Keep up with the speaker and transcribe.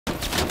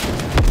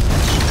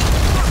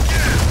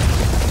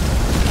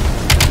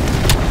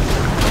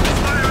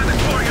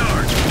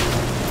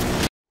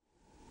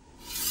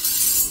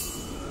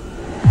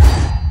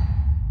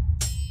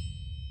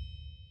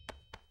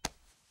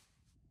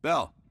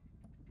Bell,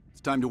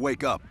 it's time to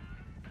wake up.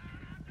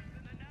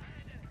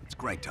 It's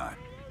crank time.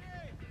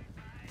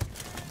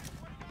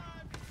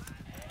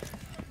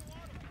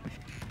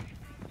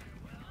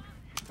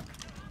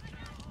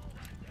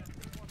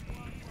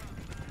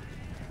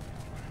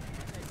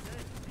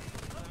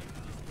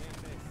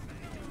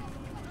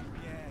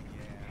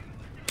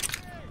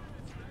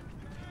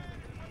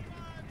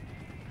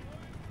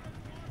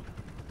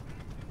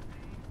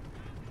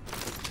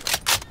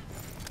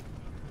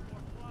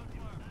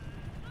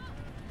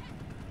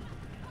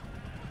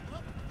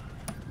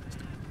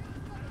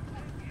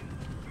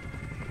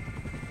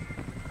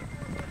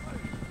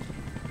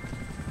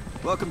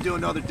 Welcome to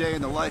another day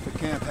in the life of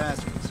Camp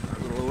Haskins, our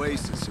little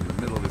oasis in the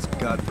middle of this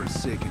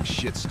godforsaken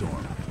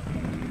shitstorm.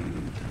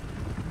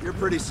 You're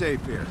pretty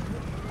safe here.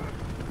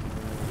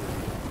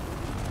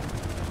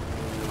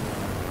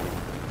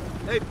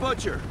 Hey,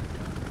 Butcher,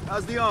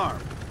 how's the arm?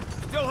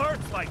 Still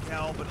hurts like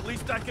hell, but at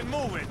least I can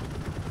move it.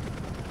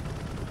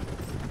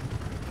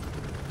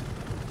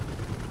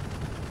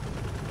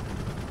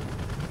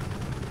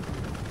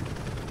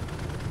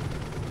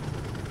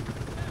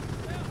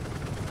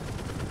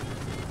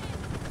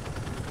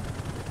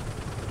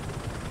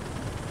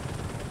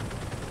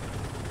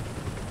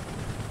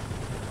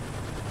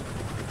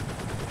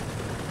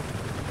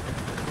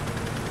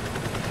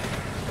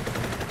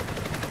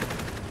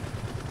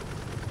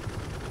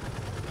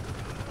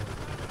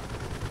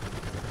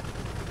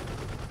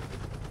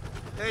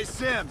 Hey,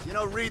 Sims, you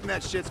know reading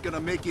that shit's gonna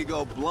make you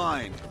go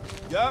blind.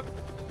 Yup.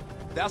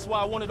 That's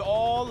why I want it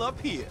all up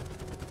here.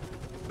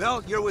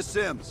 Bell, you're with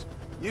Sims.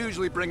 You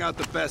usually bring out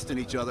the best in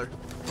each other.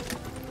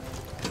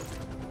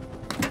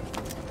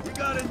 You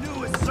got a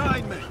new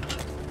assignment.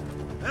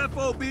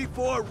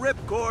 FOB4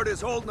 Ripcord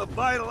is holding a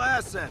vital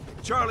asset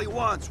that Charlie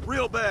wants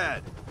real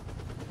bad.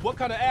 What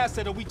kind of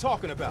asset are we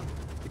talking about?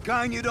 The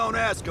kind you don't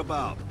ask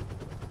about.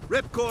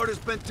 Ripcord has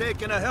been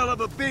taking a hell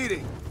of a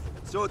beating.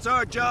 So it's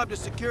our job to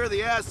secure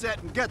the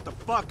asset and get the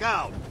fuck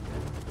out.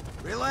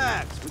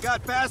 Relax, we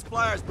got fast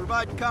flyers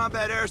providing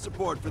combat air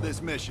support for this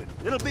mission.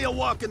 It'll be a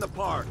walk in the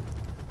park.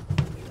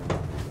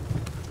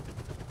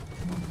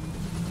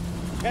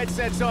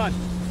 Headsets on.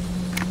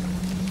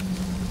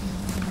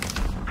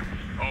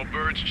 All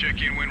birds,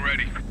 check in when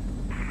ready.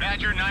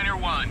 Badger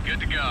 9-1, good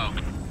to go.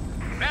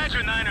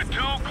 Badger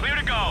 9-2, clear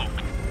to go.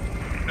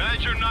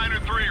 Badger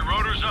 9-3,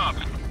 rotors up.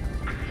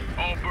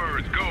 All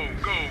birds, go,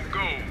 go,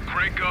 go.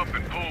 Crank up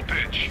and pull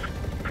pitch.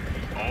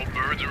 All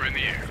birds are in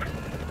the air.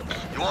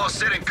 You all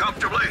sitting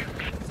comfortably?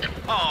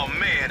 Oh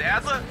man,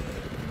 Adler.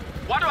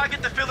 Why do I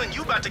get the feeling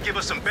you about to give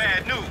us some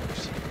bad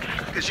news?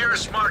 Because you're a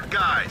smart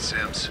guy,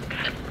 Sims.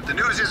 But the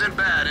news isn't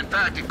bad. In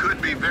fact, it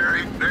could be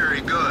very, very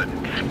good.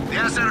 The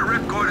asset at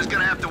Ripcord is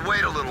gonna have to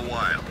wait a little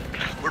while.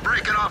 We're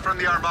breaking off from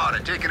the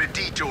Armada, taking a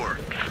detour.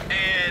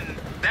 And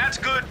that's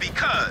good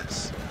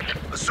because...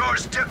 A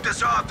source tipped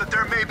us off that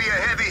there may be a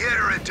heavy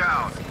hitter in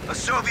town. A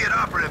Soviet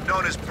operative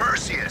known as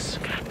Perseus.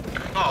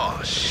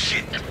 Oh,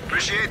 shit.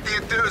 Appreciate the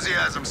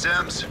enthusiasm,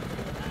 Sims.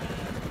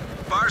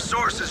 If our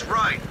source is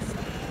right,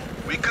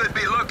 we could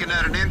be looking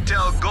at an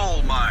intel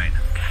gold mine.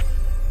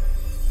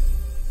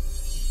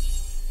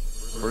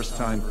 First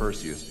time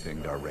Perseus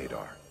pinged our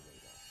radar.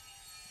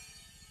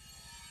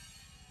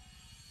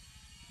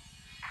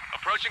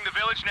 Approaching the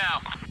village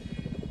now.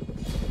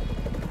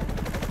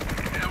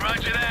 Yeah,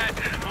 roger that.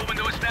 Moving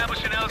to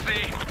establish an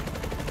LZ.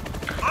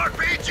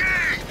 RPG!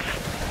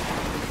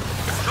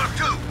 Truck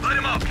 2, light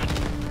him up!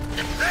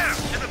 There,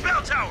 in the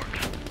bell tower!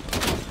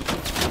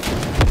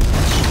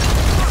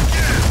 Fuck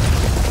yeah!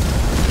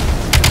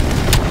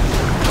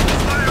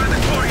 Fire in the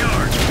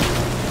courtyard!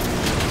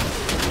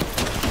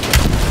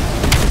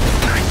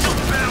 Nice on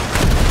the bell!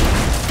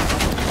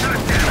 God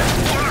damn it!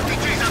 More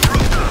RPGs on the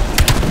rooftop!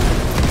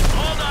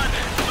 Hold on,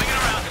 swinging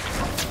around.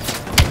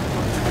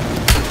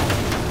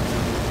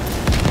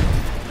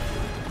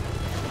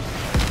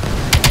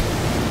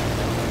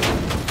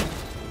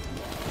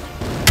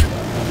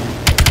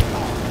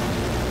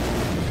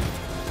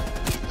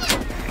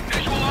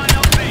 Visual on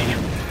LZ,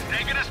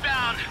 taking us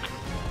down.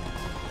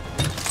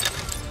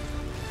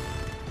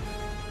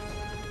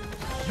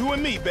 You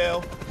and me,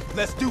 Bell.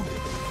 Let's do this.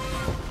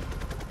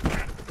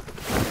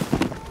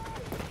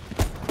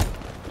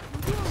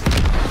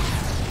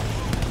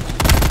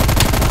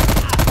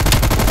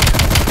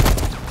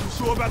 You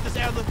sure about this,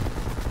 Adler?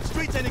 The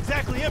streets ain't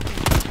exactly empty.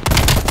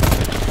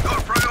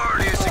 Your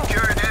priority is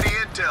securing any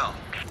intel.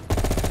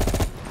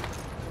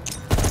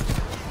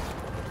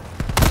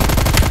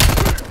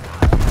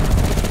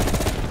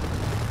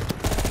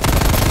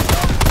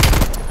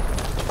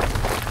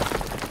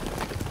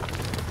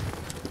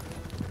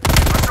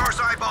 Our source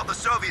eyeballed the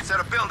Soviets at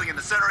a building in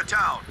the center of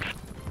town.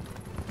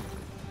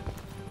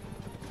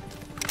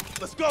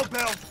 Let's go,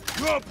 Bell.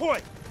 You're on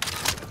point.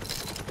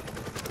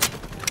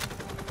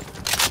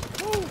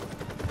 Woo.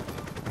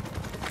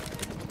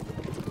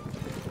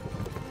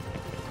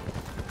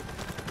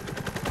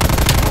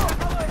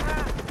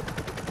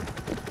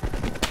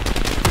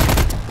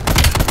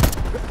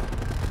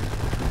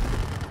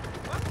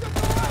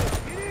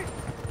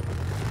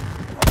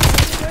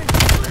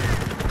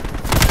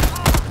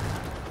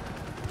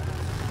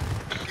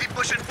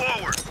 Pushing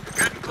forward.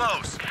 Getting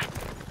close.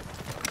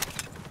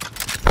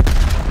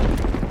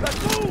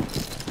 Let's move!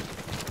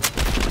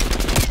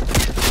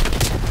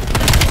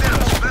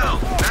 Bill,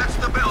 that's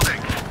the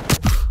building.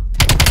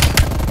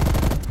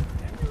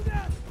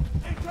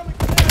 Incoming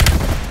command!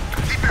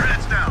 Keep your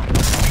heads down. We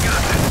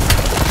got this.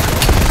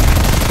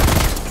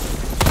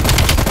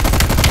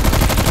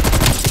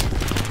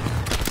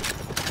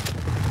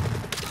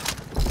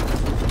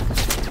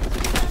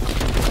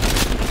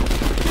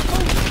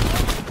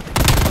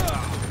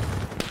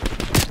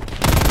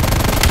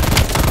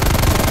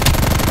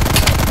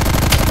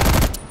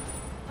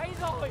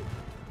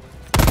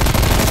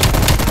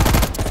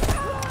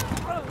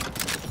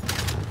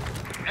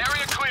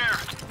 Area clear.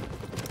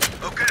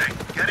 Okay,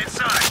 get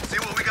inside. See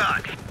what we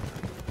got.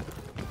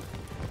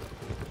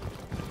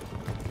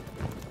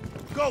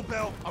 Go,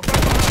 Bill! I'm right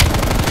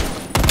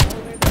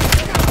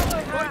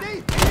behind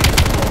you!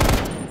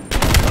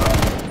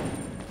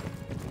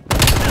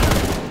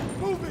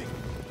 Moving!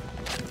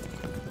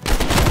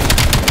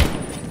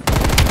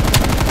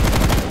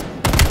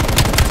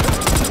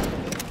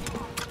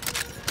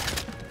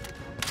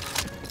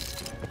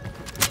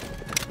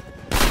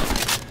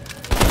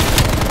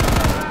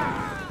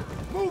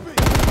 Moving!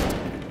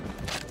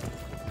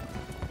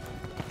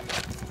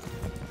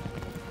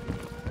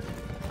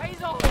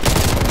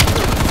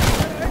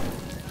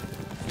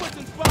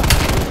 Switching spots!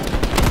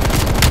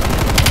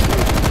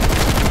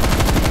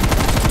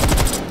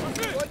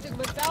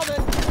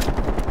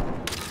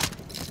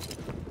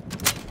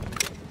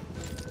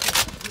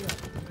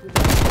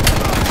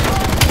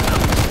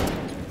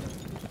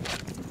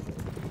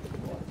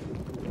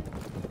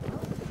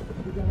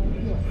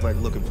 Like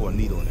looking for a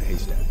needle in a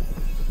haystack.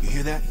 You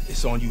hear that?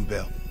 It's on you,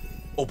 Bell.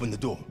 Open the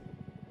door.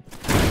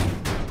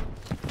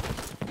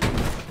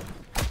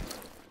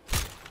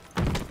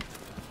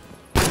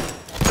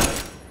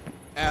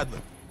 Adler,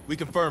 we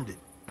confirmed it.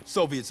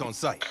 Soviets on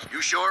site.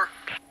 You sure?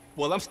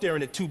 Well, I'm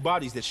staring at two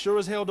bodies that sure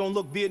as hell don't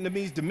look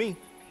Vietnamese to me.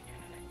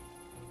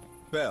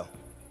 Bell,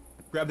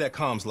 grab that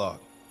comms log.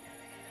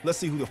 Let's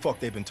see who the fuck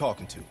they've been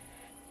talking to.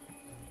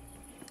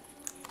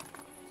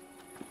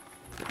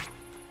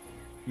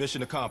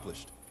 Mission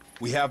accomplished.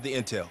 We have the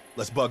intel.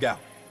 Let's bug out.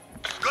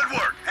 Good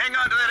work. Hang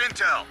on to that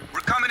intel. We're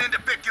coming in to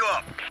pick you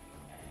up.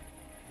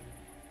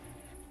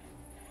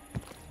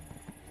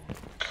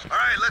 All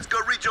right, let's go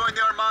rejoin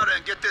the Armada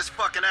and get this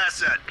fucking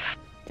asset.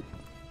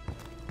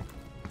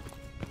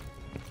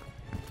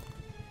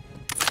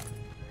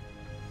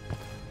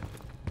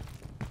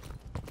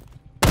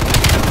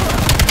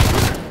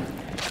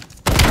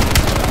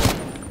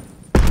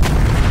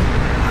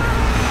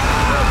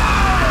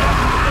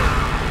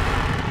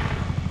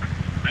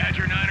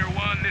 Badger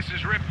 901, this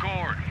is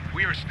Ripcord.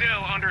 We are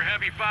still under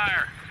heavy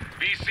fire.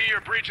 VC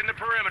are breaching the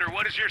perimeter.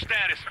 What is your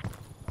status?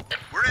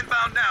 We're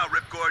inbound now,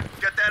 Ripcord.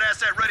 Get that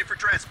asset ready for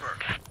transfer.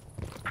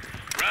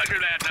 Roger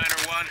that,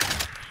 901.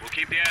 We'll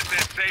keep the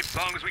asset safe as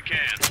long as we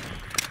can.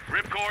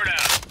 Ripcord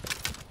out.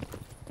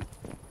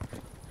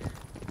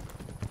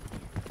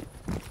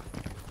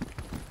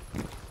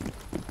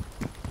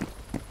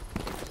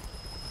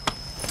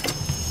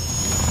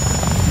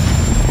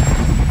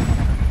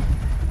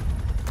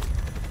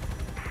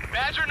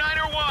 Badger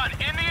 901,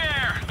 in the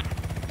air!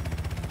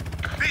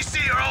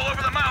 BC are all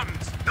over the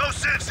mountains. No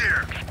sense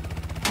here.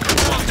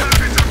 All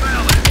targets are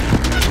valid.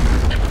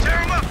 Tear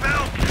them up,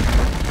 Bill.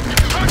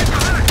 Target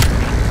behind.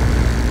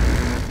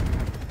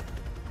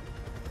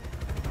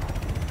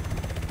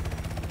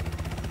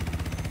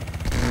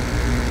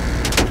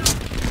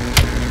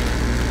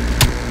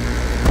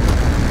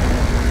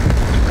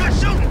 Good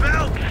shooting,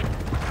 Bill.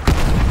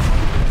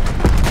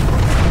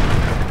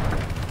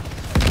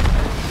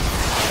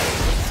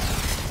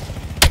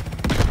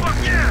 Fuck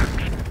yeah!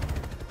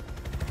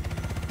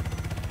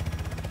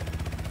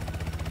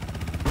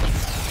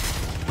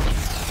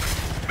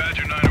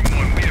 Badger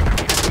 901, we have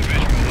confirmed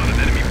visual on an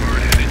enemy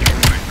bird headed your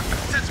way.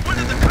 Since when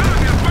did the crowd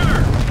get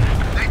burned?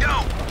 They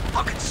don't.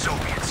 Fucking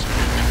Soviets.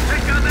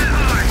 Take on that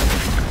high.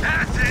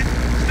 That's it.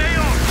 Stay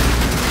on.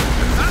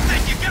 I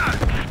think you got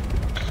it.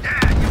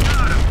 Yeah, you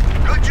got him.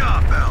 Good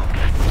job, Bell.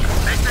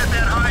 They said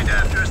that hind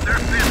after us. They're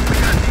fifth. We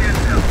got the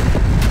intel.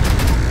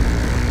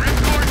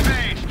 Ripcord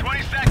page,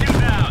 20 seconds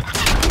out.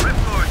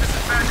 Ripcord, this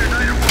is Badger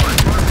 901.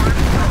 Hardline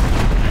control.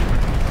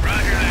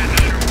 Roger that,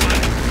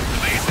 901. The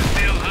base is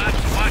still hot,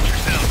 so watch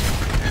yourself.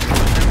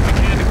 We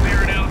can clear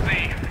an LZ.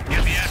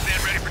 Get the asset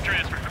ready for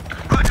transfer.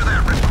 Roger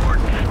that, Ripcord.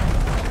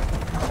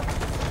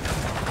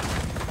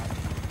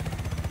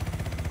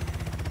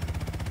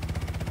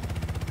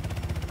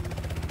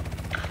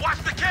 Watch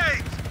the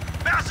caves!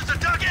 Bastards are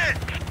dug in!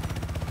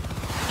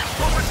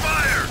 Open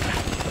fire!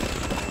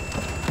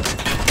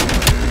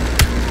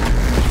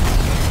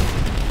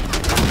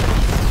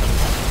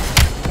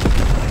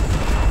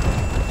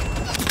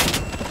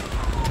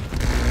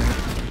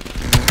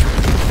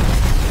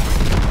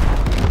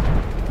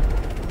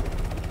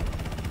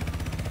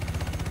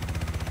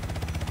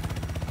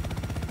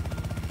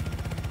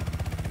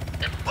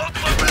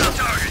 Multiple ground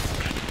targets!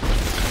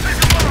 Take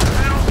them off,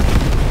 Bill!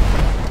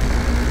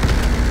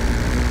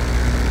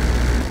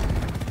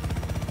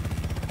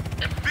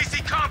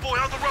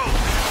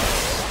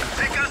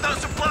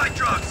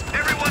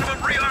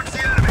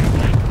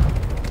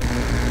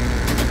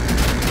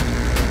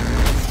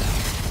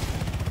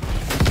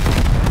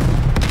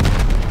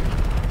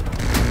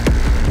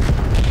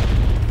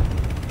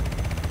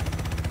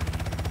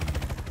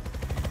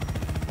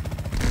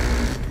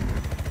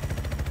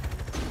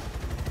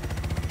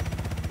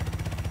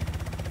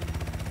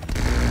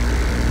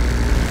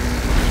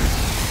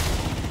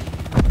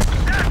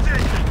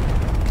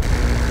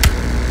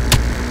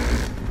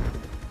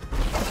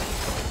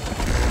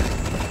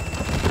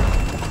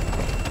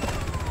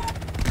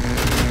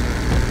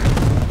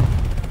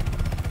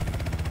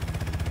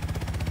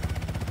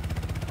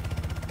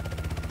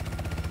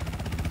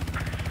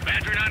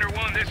 Badger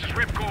 901, this is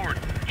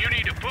Ripcord. You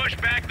need to push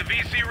back the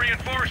VC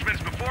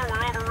reinforcements before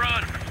we're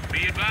overrun.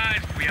 Be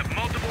advised, we have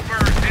multiple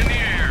birds in the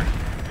air.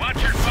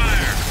 Watch your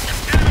fire.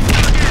 Enemy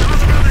blockade all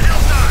around the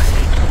hillside.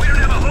 We don't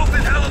have a hope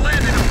in hell of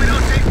landing if we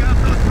don't take out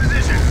those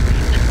positions.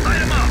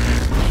 Light them up.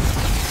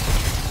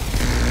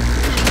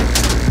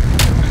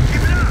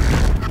 Keep it up.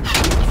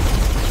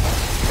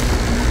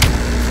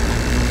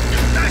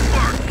 Nice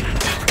work.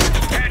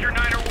 Badger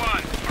 901,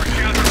 our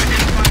scouts have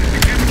identified a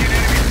significant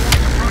enemy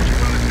force approaching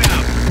from the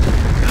south.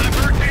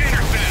 Divert to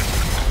intercept.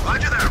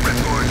 Roger that,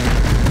 Ripcord.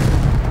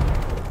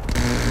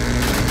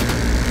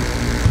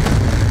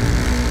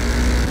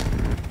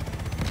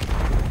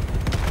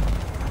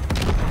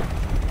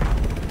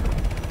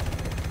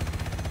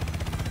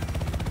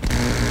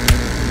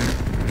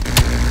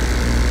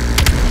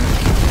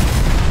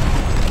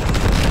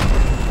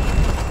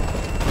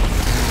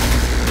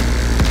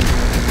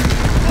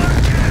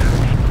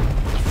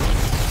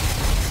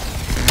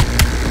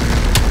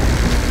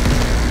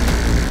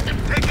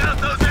 Take out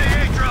those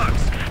AA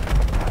trucks!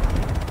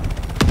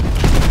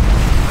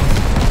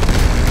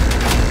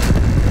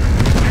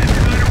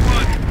 Badger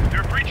 901,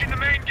 they're breaching the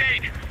main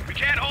gate. We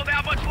can't hold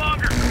out much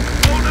longer.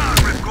 Hold on,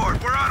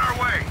 Ripcord. We're on our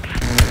way.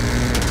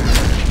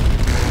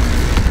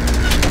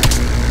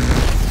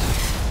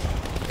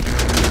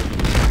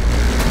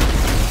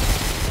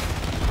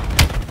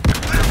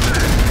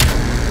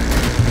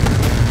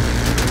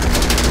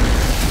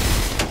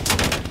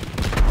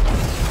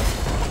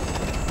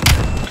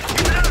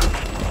 Keep it up!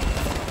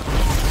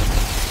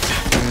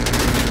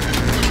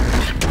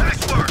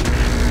 Nice work!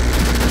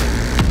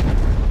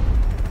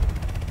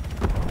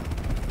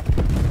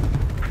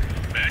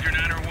 Badger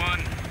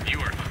 901, you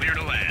are clear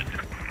to land.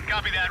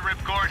 Copy that,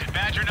 Ripcord.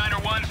 Badger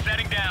 901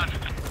 setting down.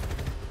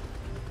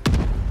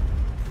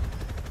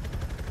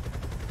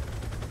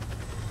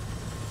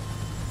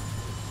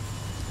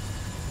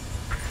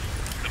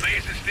 The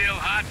base is still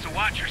hot, so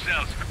watch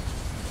yourselves.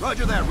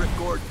 Roger that,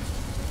 Ripcord.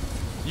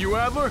 You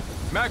Adler?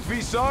 Mac V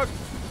SOG?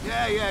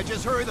 Yeah,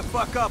 just hurry the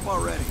fuck up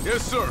already.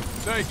 Yes, sir.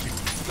 Thank you.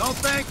 Don't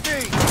thank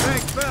me,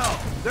 thank Bell.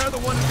 They're the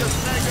one who just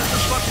snagged us a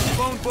fucking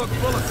phone book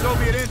full of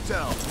Soviet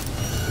intel.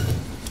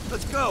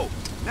 Let's go,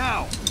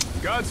 now.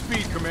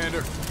 Godspeed, Commander.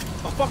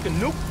 A fucking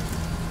nuke?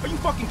 Are you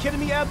fucking kidding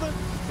me, Adler?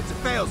 It's a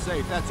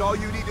failsafe, that's all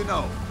you need to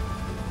know.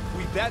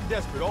 We that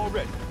desperate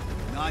already.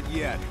 Not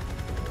yet.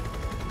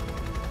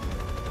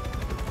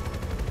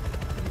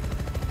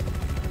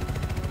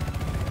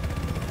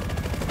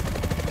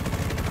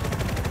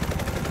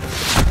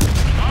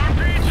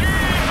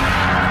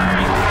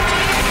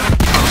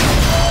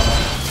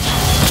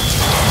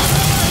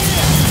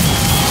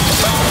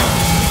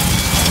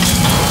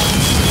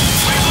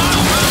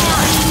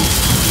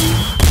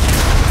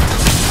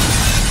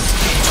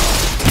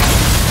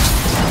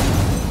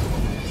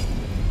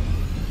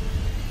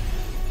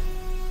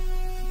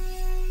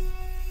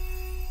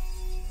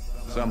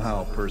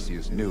 Somehow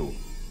Perseus knew.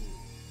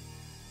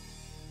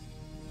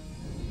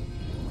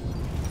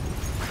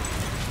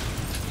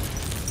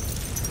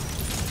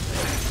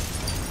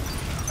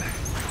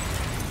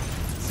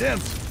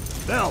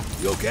 Sims! Bell,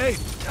 you okay?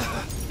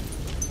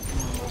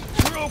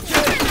 We're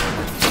okay!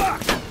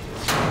 Fuck!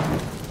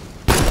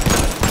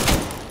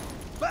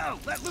 Bell,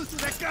 let loose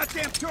of that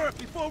goddamn turret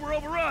before we're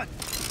overrun!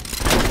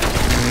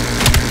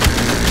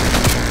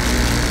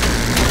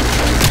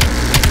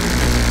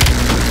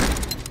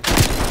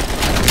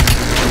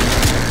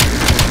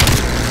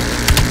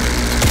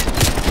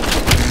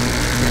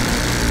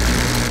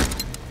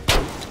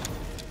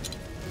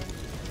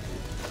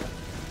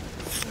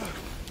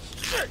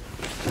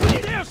 We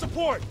need air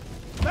support!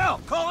 Bell,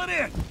 call it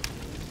in!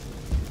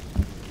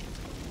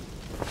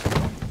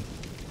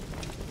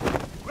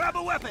 Grab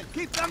a weapon!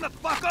 Keep them the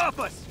fuck off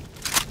us!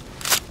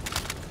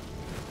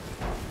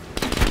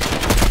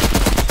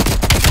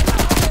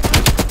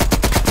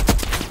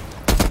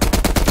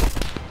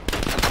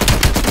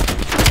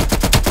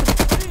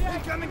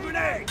 Incoming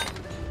grenade!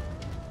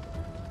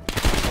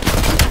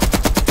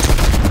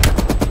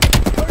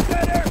 Where's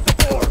that air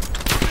support?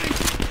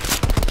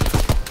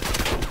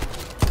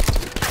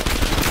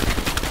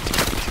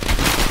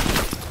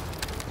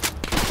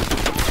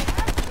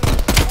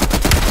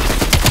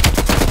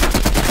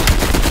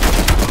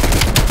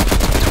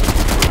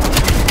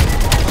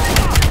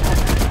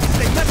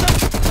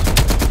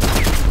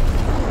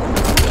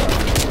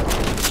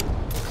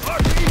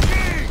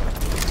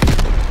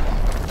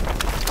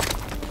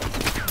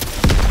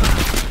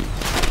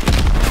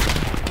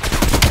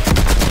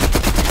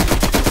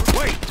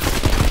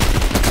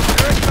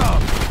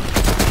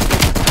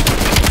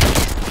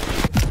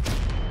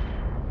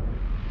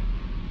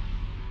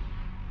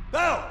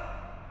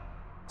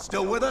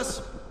 Still with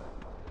us?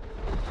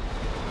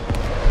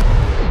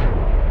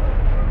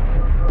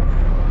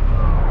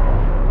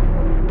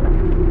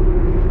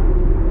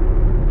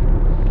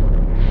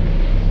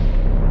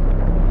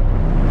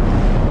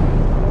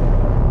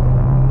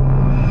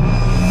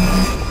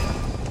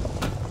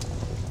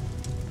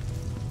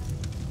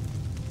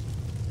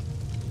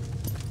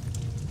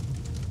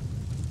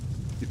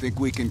 You think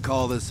we can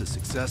call this a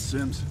success,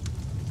 Sims?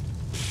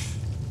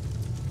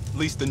 At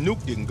least the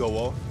nuke didn't go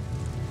off.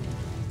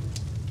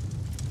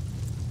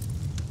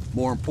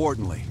 More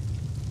importantly,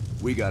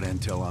 we got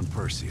intel on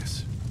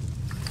Perseus.